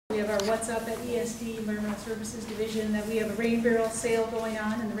We have our What's Up at ESD, Environmental Services Division, that we have a rain barrel sale going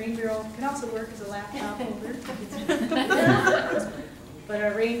on, and the rain barrel can also work as a laptop holder. But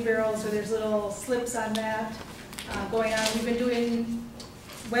our rain barrels, so there's little slips on that going on. We've been doing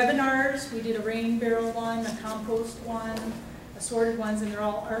webinars. We did a rain barrel one, a compost one, assorted ones, and they're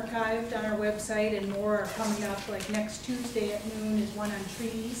all archived on our website, and more are coming up. Like next Tuesday at noon is one on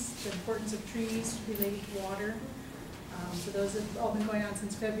trees, the importance of trees related to water. So those have all been going on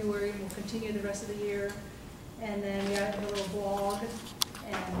since February, and will continue the rest of the year. And then we have a little blog,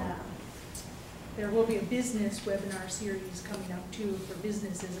 and there will be a business webinar series coming up too for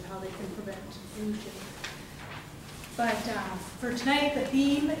businesses of how they can prevent pollution. But for tonight, the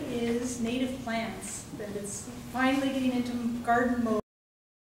theme is native plants, that it's finally getting into garden mode.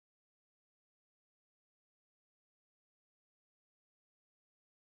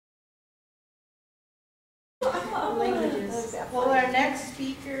 Languages. Well, our next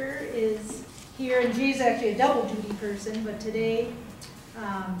speaker is here, and she's actually a double duty person, but today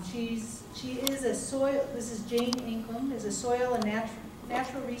she is a soil, this is Jane Anklam, is a soil and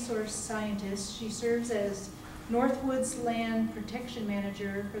natural resource scientist. She serves as Northwoods Land Protection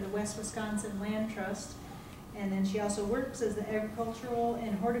Manager for the West Wisconsin Land Trust, and then she also works as the agricultural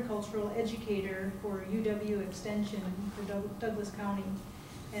and horticultural educator for UW Extension for Douglas County.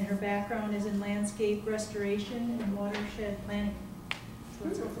 And her background is in landscape restoration and watershed planning. So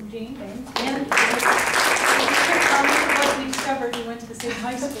let's welcome Jane. And what we discovered, we went to the same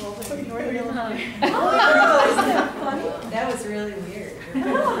high school in Northern Illinois. Oh, isn't that funny? That was really weird.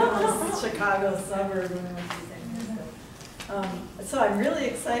 Chicago suburb when I went to the same high school. So I'm really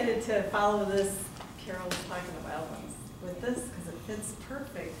excited to follow this. Carol was talking about with this because it fits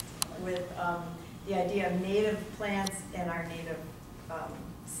perfect with the idea of native plants and our native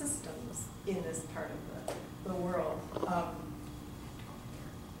systems in this part of the world.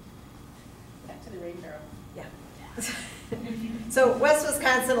 Back to the rain barrel. Yeah. So West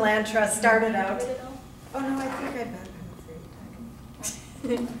Wisconsin Land Trust started out. Oh no, I think I bet.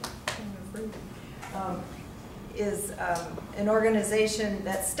 I'm afraid. Is an organization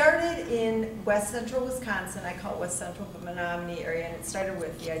that started in west central Wisconsin. I call it West Central, the Menominee area, and it started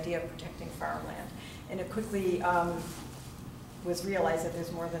with the idea of protecting farmland. And it quickly was realized that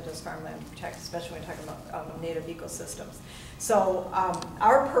there's more than just farmland to protect, especially when you're talking about native ecosystems. So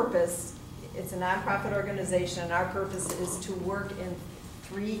our purpose, it's a nonprofit organization, and our purpose is to work in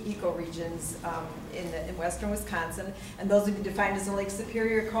 3 ecoregions in western Wisconsin, and those would be defined as the Lake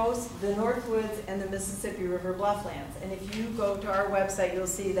Superior Coast, the Northwoods, and the Mississippi River Blufflands. And if you go to our website, you'll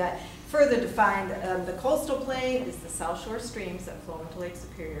see that further defined, the coastal plain is the South Shore streams that flow into Lake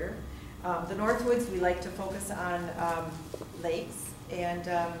Superior. The Northwoods, we like to focus on lakes and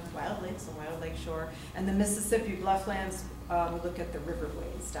wild lakes and wild lake shore. And the Mississippi Blufflands, we look at the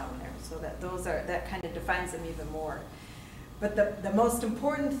riverways down there. So that kind of defines them even more. But the most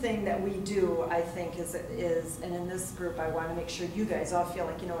important thing that we do, I think, is, and in this group, I want to make sure you guys all feel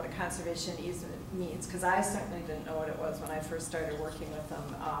like you know what a conservation easement means, because I certainly didn't know what it was when I first started working with them.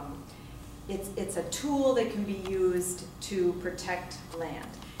 It's a tool that can be used to protect land.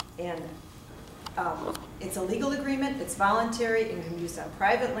 And it's a legal agreement, it's voluntary, and can be used on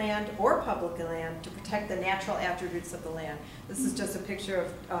private land or public land to protect the natural attributes of the land. This is just a picture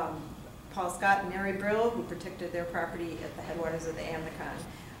of Paul Scott and Mary Brill, who protected their property at the headwaters of the Anklam.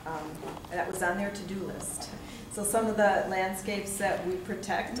 That was on their to-do list. So some of the landscapes that we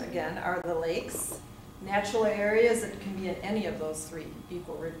protect, again, are the lakes, natural areas that can be in any of those 3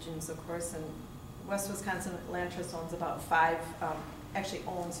 ecoregions, of course, and West Wisconsin Land Trust owns about 5, actually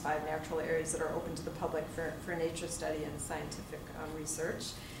owns 5 natural areas that are open to the public for nature study and scientific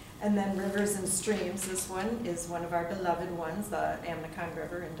research. And then rivers and streams. This one is one of our beloved ones, the Anklam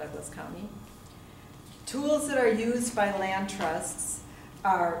River in Douglas County. Tools that are used by land trusts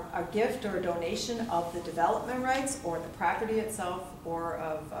are a gift or a donation of the development rights or the property itself, or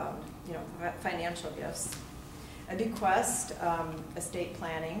of financial gifts. A bequest, estate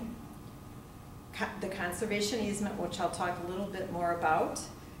planning, the conservation easement, which I'll talk a little bit more about,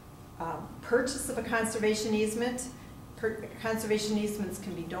 purchase of a conservation easement. Conservation easements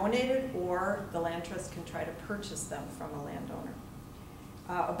can be donated, or the land trust can try to purchase them from a landowner.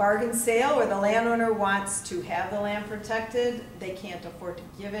 A bargain sale, where the landowner wants to have the land protected. They can't afford to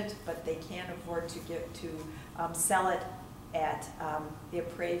give it, but they can afford to sell it at the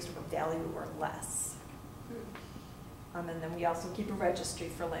appraised value or less. And then we also keep a registry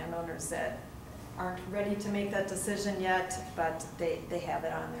for landowners that aren't ready to make that decision yet, but they have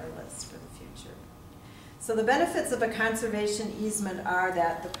it on their list for the future. So the benefits of a conservation easement are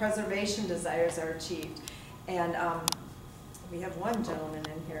that the preservation desires are achieved. And we have one gentleman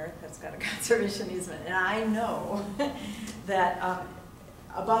in here that's got a conservation easement, and I know that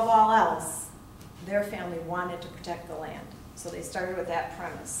above all else, their family wanted to protect the land. So they started with that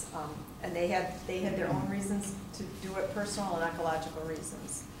premise, and they had their own reasons to do it, personal and ecological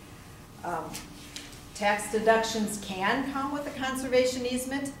reasons. Tax deductions can come with a conservation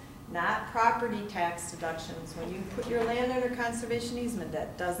easement, not property tax deductions. When you put your land under conservation easement,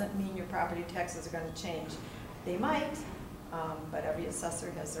 that doesn't mean your property taxes are going to change. They might, but every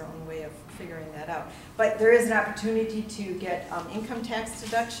assessor has their own way of figuring that out. But there is an opportunity to get income tax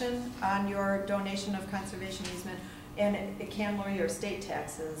deduction on your donation of conservation easement, and it can lower your estate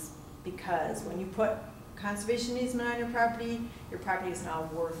taxes, because when you put conservation easement on your property is now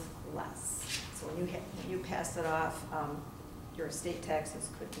worth less. So when you pass it off, your estate taxes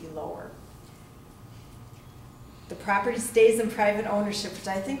could be lower. The property stays in private ownership, which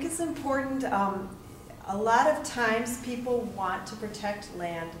I think is important. A lot of times people want to protect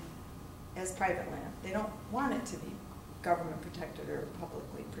land as private land. They don't want it to be government protected or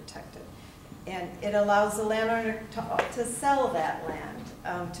publicly protected. And it allows the landowner to sell that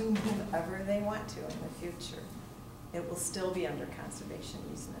land to whomever they want to in the future. It will still be under conservation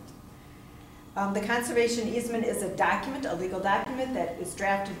easement. The conservation easement is a document, a legal document that is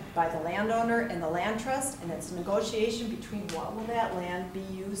drafted by the landowner and the land trust, and it's a negotiation between what will that land be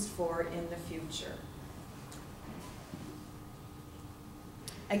used for in the future.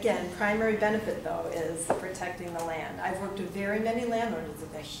 Again, primary benefit though is protecting the land. I've worked with very many landowners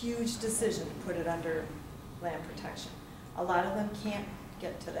with a huge decision to put it under land protection. A lot of them can't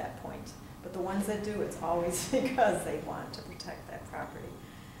get to that point, but the ones that do, it's always because they want to protect that property.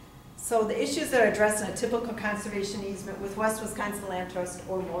 So the issues that are addressed in a typical conservation easement with West Wisconsin Land Trust,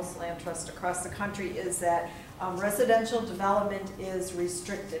 or most land trusts across the country, is that residential development is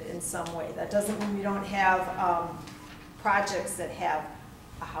restricted in some way. That doesn't mean we don't have projects that have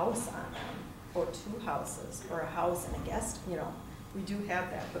a house on them, or two houses, or a house and a guest, we do have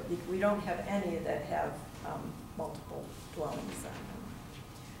that, but we don't have any that have multiple dwellings on them.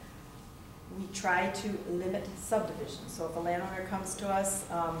 We try to limit subdivisions. So if a landowner comes to us,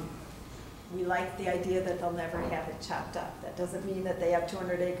 we like the idea that they'll never have it chopped up. That doesn't mean that they have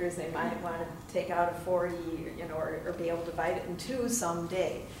 200 acres, they might want to take out a 40, or be able to divide it in two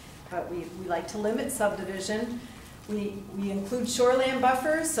someday. But we like to limit subdivision. We include shoreland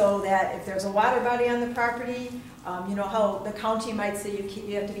buffers so that if there's a water body on the property, you know how the county might say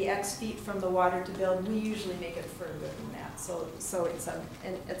you have to be X feet from the water to build. We usually make it further than that. So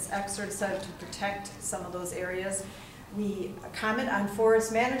it's extra to protect some of those areas. We comment on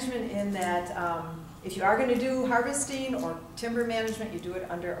forest management in that if you are going to do harvesting or timber management, you do it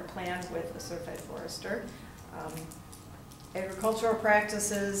under a plan with a certified forester. Agricultural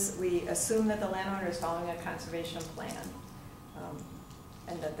practices, we assume that the landowner is following a conservation plan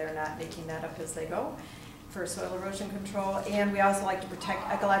and that they're not making that up as they go for soil erosion control. And we also like to protect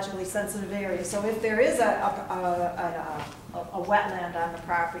ecologically sensitive areas. So if there is a wetland on the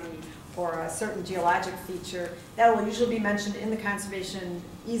property or a certain geologic feature, that will usually be mentioned in the conservation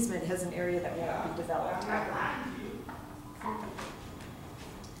easement as an area that won't be developed.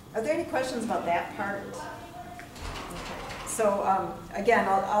 Are there any questions about that part? So again,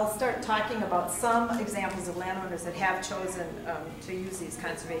 I'll start talking about some examples of landowners that have chosen to use these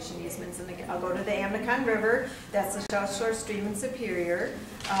conservation easements. And I'll go to the Anklam River. That's the South Shore Stream in Superior.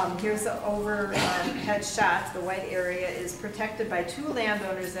 Here's the overhead shot. The white area is protected by two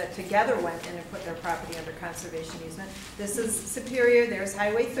landowners that together went in and put their property under conservation easement. This is Superior. There's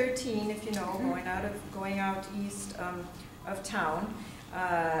Highway 13, if you know, going out east of town.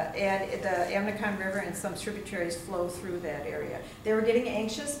 And the Anklam River and some tributaries flow through that area. They were getting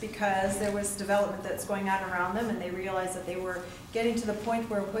anxious because there was development that's going on around them, and they realized that they were getting to the point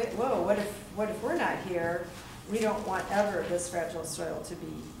where, whoa, what if we're not here? We don't want ever this fragile soil to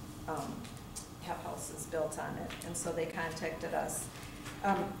be have houses built on it, and so they contacted us.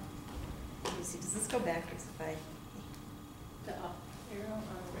 Let me see, does this go backwards if I? The up arrow on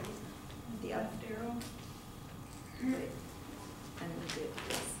the right. The up arrow.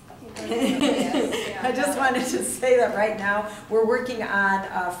 I just wanted to say that right now we're working on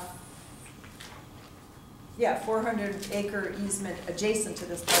a 400-acre easement adjacent to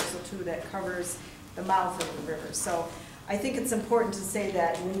this parcel too that covers the mouth of the river. So I think it's important to say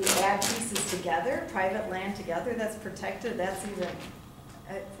that when you add pieces together, private land together, that's protected. That's even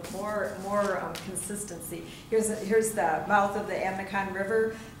for more consistency. Here's the mouth of the Amnicon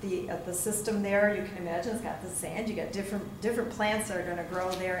River. The system there, you can imagine, it's got the sand. You got different plants that are going to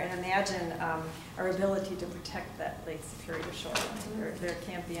grow there, and imagine our ability to protect that Lake Superior shoreline. There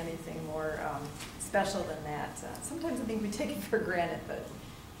can't be anything more special than that. Sometimes I think we take it for granted, but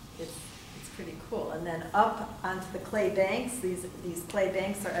it's pretty cool. And then up onto the clay banks. These clay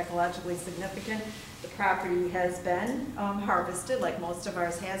banks are ecologically significant. The property has been harvested, like most of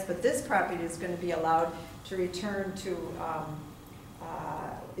ours has, but this property is going to be allowed to return to,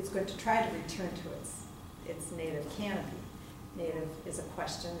 it's going to try to return to its native canopy. Native is a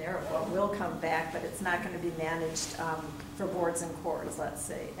question there of what will come back, but it's not going to be managed for boards and cords, let's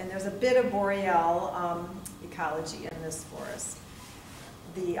say. And there's a bit of boreal ecology in this forest.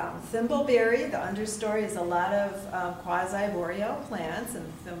 The thimbleberry, the understory, is a lot of quasi-boreal plants, and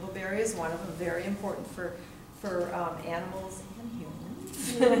thimbleberry is one of them, very important for animals and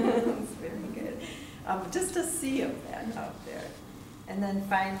humans. It's very good. Just a sea of that out there. And then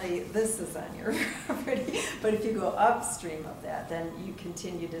finally, this is on your property, but if you go upstream of that, then you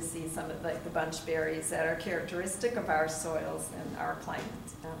continue to see some of like the bunchberries that are characteristic of our soils and our climate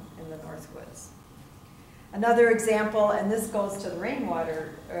in the Northwoods. Another example, and this goes to the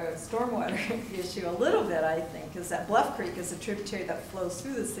rainwater, stormwater issue a little bit, I think, is that Bluff Creek is a tributary that flows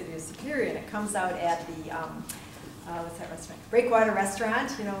through the city of Superior, and it comes out at the, what's that restaurant? Breakwater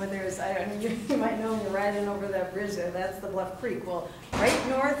Restaurant, you know, where there's, I don't know, you might know you're riding over that bridge there, that's the Bluff Creek. Well, right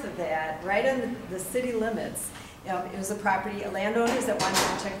north of that, right on the city limits, it was a property, landowners that wanted to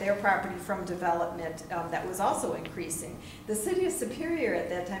protect their property from development that was also increasing. The city of Superior at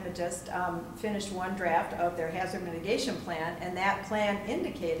that time had just finished one draft of their hazard mitigation plan, and that plan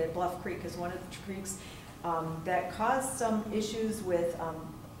indicated Bluff Creek is one of the creeks that caused some issues with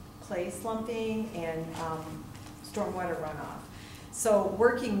clay slumping and stormwater runoff. So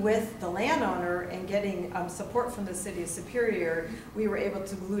working with the landowner and getting support from the city of Superior, we were able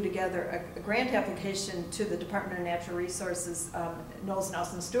to glue together a grant application to the Department of Natural Resources Knowles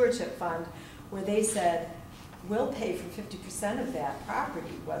Nelson Stewardship Fund, where they said, we'll pay for 50% of that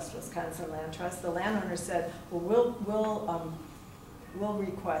property, West Wisconsin Land Trust. The landowner said, well, we'll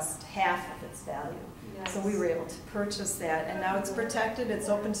request half of its value. Yes. So we were able to purchase that, and now it's protected, it's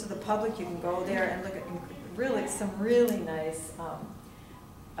open to the public. You can go there and look at some really nice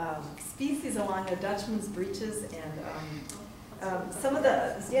species along the Dutchman's breeches, and some of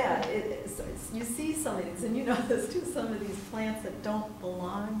the, you see some of these, and you know this too, some of these plants that don't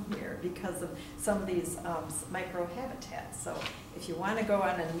belong here because of some of these microhabitats. So if you want to go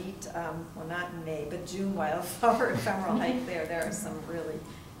on a neat, well not in May, but June wildflower ephemeral hike there are some really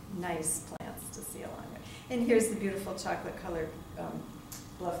nice plants to see along it. And here's the beautiful chocolate colored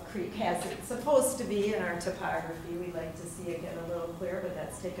Bluff Creek has it's supposed to be in our topography. We like to see it get a little clear, but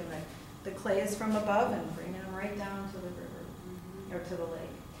that's taking the clays from above and bringing them right down to the river, or to the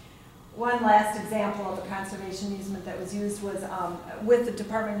lake. One last example of a conservation easement that was used was with the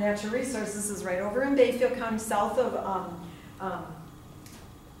Department of Natural Resources. This is right over in Bayfield County, south of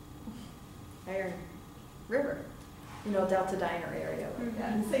Iron River. You know, Delta Diner area like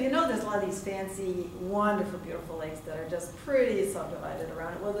that. And so you know there's a lot of these fancy, wonderful, beautiful lakes that are just pretty subdivided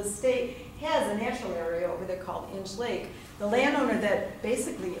around it. Well, the state has a natural area over there called Inch Lake. The landowner that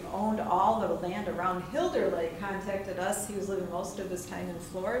basically owned all the land around Hilder Lake contacted us. He was living most of his time in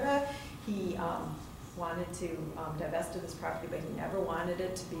Florida. He wanted to divest of this property, but he never wanted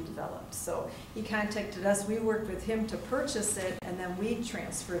it to be developed. So he contacted us, we worked with him to purchase it, and then we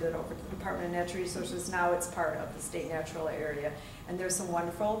transferred it over to the Department of Natural Resources. Now it's part of the state natural area. And there's some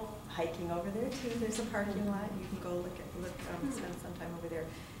wonderful hiking over there too. There's a parking lot. You can go spend some time over there.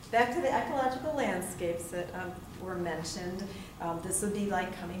 Back to the ecological landscapes that were mentioned. This would be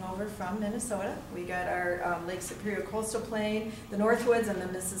like coming over from Minnesota. We got our Lake Superior coastal plain, the Northwoods, and the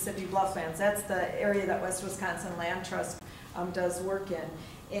Mississippi Blufflands. That's the area that West Wisconsin Land Trust does work in.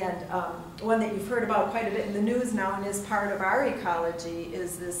 And one that you've heard about quite a bit in the news now and is part of our ecology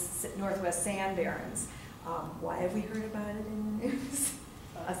is this Northwest Sand Barrens. Why have we heard about it in the news?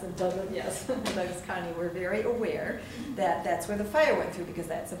 Us in Douglas, yes, Douglas County, we're very aware that that's where the fire went through because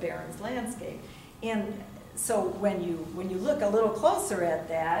that's a Barrens landscape. And so when you look a little closer at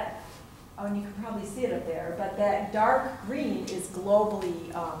that, and you can probably see it up there, but that dark green is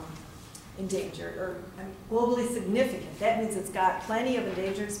globally endangered, or globally significant. That means it's got plenty of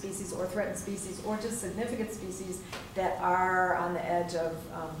endangered species or threatened species or just significant species that are on the edge of,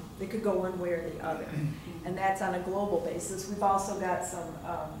 they could go one way or the other. And that's on a global basis. We've also got some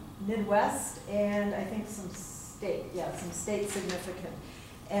Midwest and I think some state significant.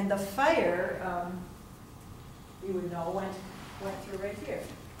 And the fire, you would know, went went through right here.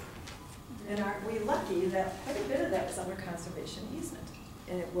 And aren't we lucky that quite a bit of that was under conservation easement?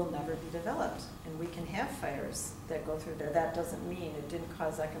 And it will never be developed. And we can have fires that go through there. That doesn't mean it didn't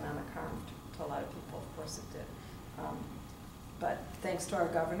cause economic harm to a lot of people. Of course it did. But thanks to our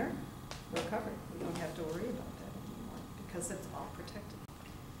governor, we're covered. We don't have to worry about that anymore because it's all protected.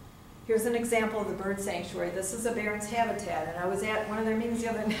 Here's an example of the bird sanctuary. This is a Barron's habitat, and I was at one of their meetings the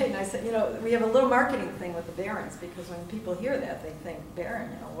other night, and I said, you know, we have a little marketing thing with the Barrons because when people hear that, they think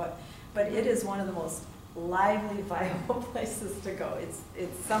Barron, you know what? But it is one of the most lively, viable places to go.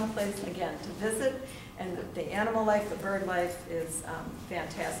 It's someplace, again, to visit, and the animal life, the bird life is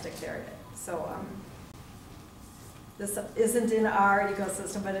fantastic there. So this isn't in our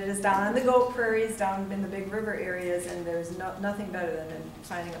ecosystem, but it is down on the goat prairies, down in the big river areas, and there's nothing better than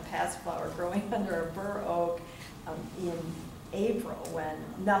finding a past flower growing under a bur oak in April when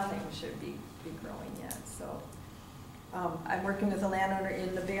nothing should be growing yet. So I'm working with a landowner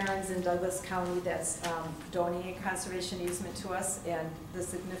in the Barrens in Douglas County that's donating a conservation easement to us, and the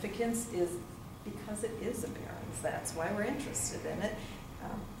significance is because it is a Barrens. That's why we're interested in it.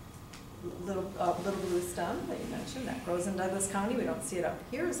 Little blue stem that you mentioned, that grows in Douglas County. We don't see it up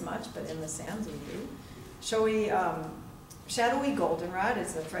here as much, but in the sands we do. Shadowy goldenrod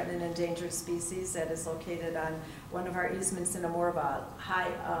is a threatened and endangered species that is located on one of our easements in a more of a high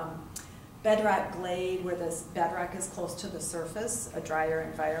bedrock glade where the bedrock is close to the surface, a drier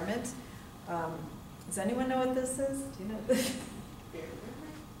environment. Does anyone know what this is? Do you know this?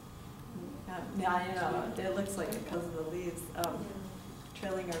 Yeah, you know, it looks like it because of the leaves.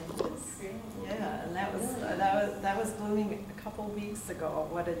 Trailing arbutus. Yeah, and that was blooming a couple weeks ago.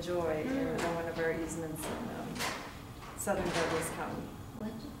 What a joy in one of our easements in southern Douglas County.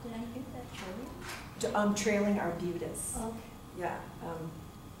 What did I hear that trailing? Trailing arbutus. Okay. Yeah.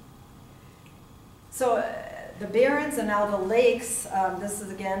 So the Barrens and now the lakes. This is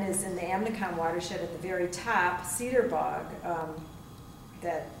again is in the Anklam watershed at the very top. Cedar bog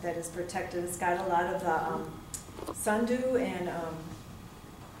that is protected. It's got a lot of the sundew and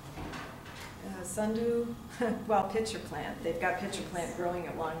pitcher plant. They've got pitcher plant growing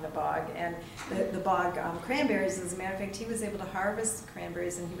along the bog, and the bog cranberries, as a matter of fact, he was able to harvest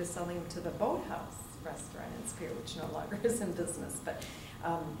cranberries and he was selling them to the Boathouse restaurant in Spear, which no longer is in business, but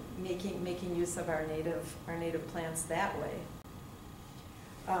making use of our native plants that way.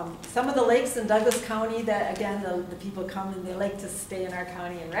 Some of the lakes in Douglas County that, again, the people come and they like to stay in our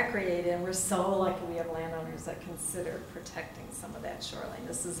county and recreate, and we're so lucky we have landowners that consider protecting some of that shoreline.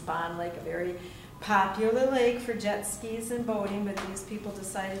 This is Bond Lake, a very popular lake for jet skis and boating, but these people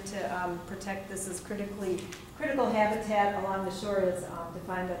decided to protect this as critical habitat along the shore as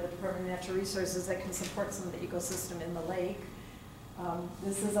defined by the Department of Natural Resources that can support some of the ecosystem in the lake.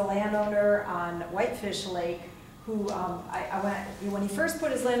 This is a landowner on Whitefish Lake who, when he first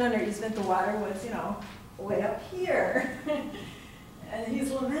put his land under easement, the water was, you know, way up here. And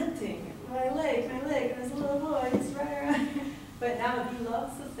he's lamenting, my lake, and this little boy, he's right around. But now he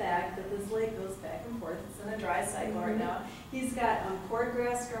loves the fact that this lake goes back and forth. It's in a dry cycle right now. He's got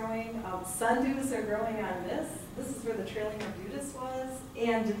cordgrass growing, sundews are growing on this. This is where the trailing arbutus was,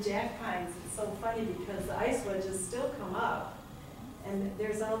 and the jack pines. It's so funny because the ice wedges still come up, and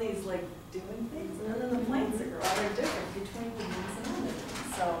there's all these like doing things, and then the plants that grow out are different between the leaves and other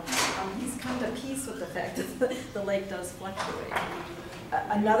things. So he's come to peace with the fact that the lake does fluctuate.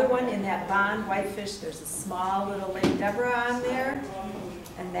 Another one in that Bond Whitefish, there's a small little Lake Deborah on there,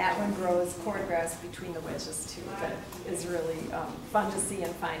 and that one grows cordgrass between the wedges too. That is really fun to see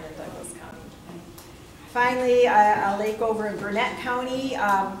and find in Douglas County. Finally, a lake over in Burnett County.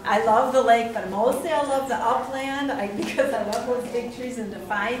 I love the lake, but mostly I love the upland because I love those big trees, and to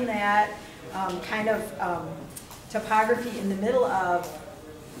find that kind of topography in the middle of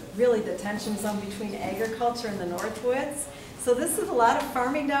really the tension zone between agriculture and the Northwoods. So this is a lot of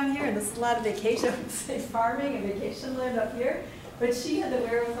farming down here, and this is a lot of vacation, farming and vacation land up here. But she had the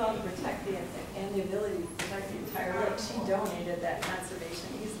wherewithal to protect and the ability to protect the entire lake. She donated that conservation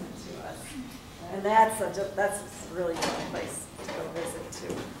easement to us. And that's a really good place to go visit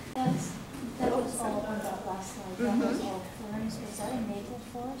too. That was all on that last slide. That was all ferns. Was that a maple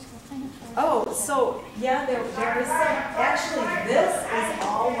forest? What kind of forest? Oh, so yeah, there is actually this is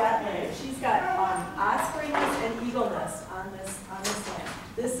all wetland. She's got osprey nest and eagle nest on this land.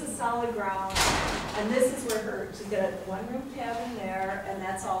 This is solid ground, and this is where she's got a one-room cabin there, and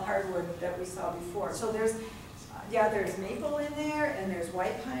that's all hardwood that we saw before. So there's maple in there, and there's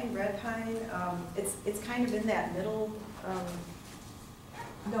white pine, red pine. It's kind of in that middle.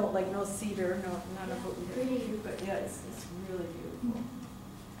 No cedar, none of what we have here, but yeah, it's really beautiful.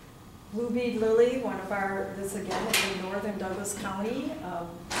 Blue-bead lily, one of our, this again is in northern Douglas County.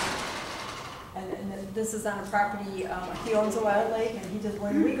 And this is on a property, he owns a wild lake, and he just,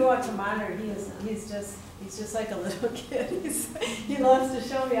 when we go out to monitor, he's just like a little kid. He loves to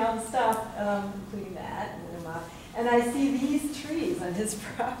show me all the stuff, including that. And I see these trees on his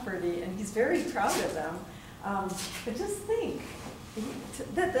property, and he's very proud of them. But just think,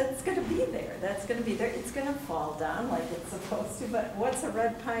 that's going to be there. That's going to be there. It's going to fall down like it's supposed to. But what's a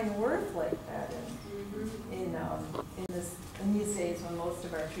red pine worth like that in these days when most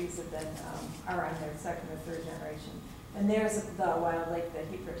of our trees have been are on their second or third generation? And there's the wild lake that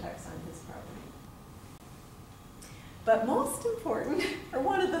he protects on his property. But most important, or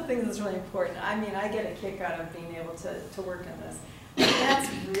one of the things that's really important, I mean, I get a kick out of being able to work in this. That's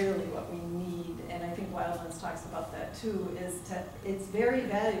really what we need, and I think Wildlands talks about that too, it's very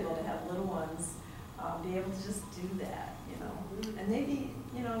valuable to have little ones be able to just do that, you know. And maybe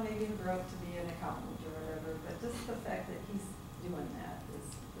grow up to be an accountant or whatever, but just the fact that he's doing that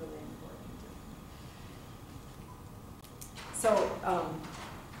is really important. So,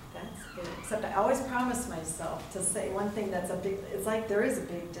 that's good. Except I always promise myself to say one thing that's a big, it's like there is a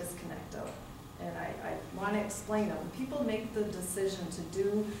big disconnect of, and I want to explain it. When people make the decision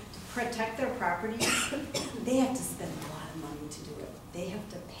to protect their property, they have to spend a lot of money to do it. They have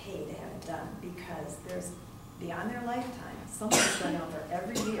to pay to have it done because there's, beyond their lifetime, someone's going out there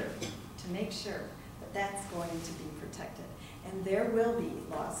every year to make sure that that's going to be protected. And there will be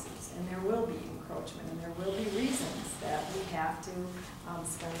lawsuits, and there will be encroachment, and there will be reasons that we have to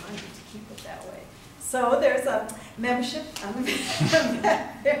spend money to keep it that way. So there's a membership on the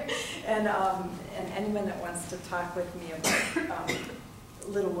back there, and anyone that wants to talk with me about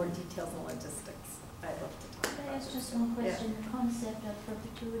little more details and logistics, I'd love to talk Could I about ask it. just one question? Yeah. The concept of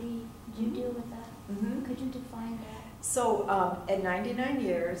perpetuity, do you deal with that? Mm-hmm. Could you define that? So at 99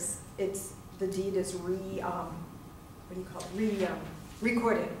 years, the deed is re-recorded,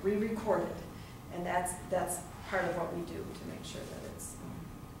 and that's part of what we do to make sure that it's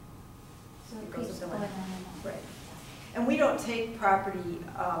So it it goes keeps with the going land. on and on. Right. And we don't take property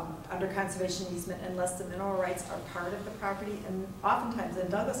under conservation easement unless the mineral rights are part of the property. And oftentimes in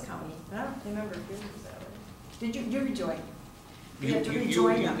Douglas County, and I don't remember if yours was that way. Did you rejoin? We have to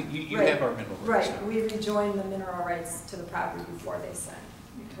rejoin them. You Right. have our mineral rights. Right. We rejoin the mineral rights to the property before they send,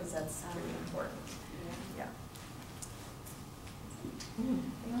 because that's pretty important. Yeah.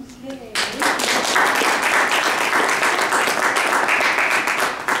 Okay.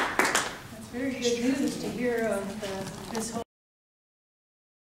 That's very good news to hear of this whole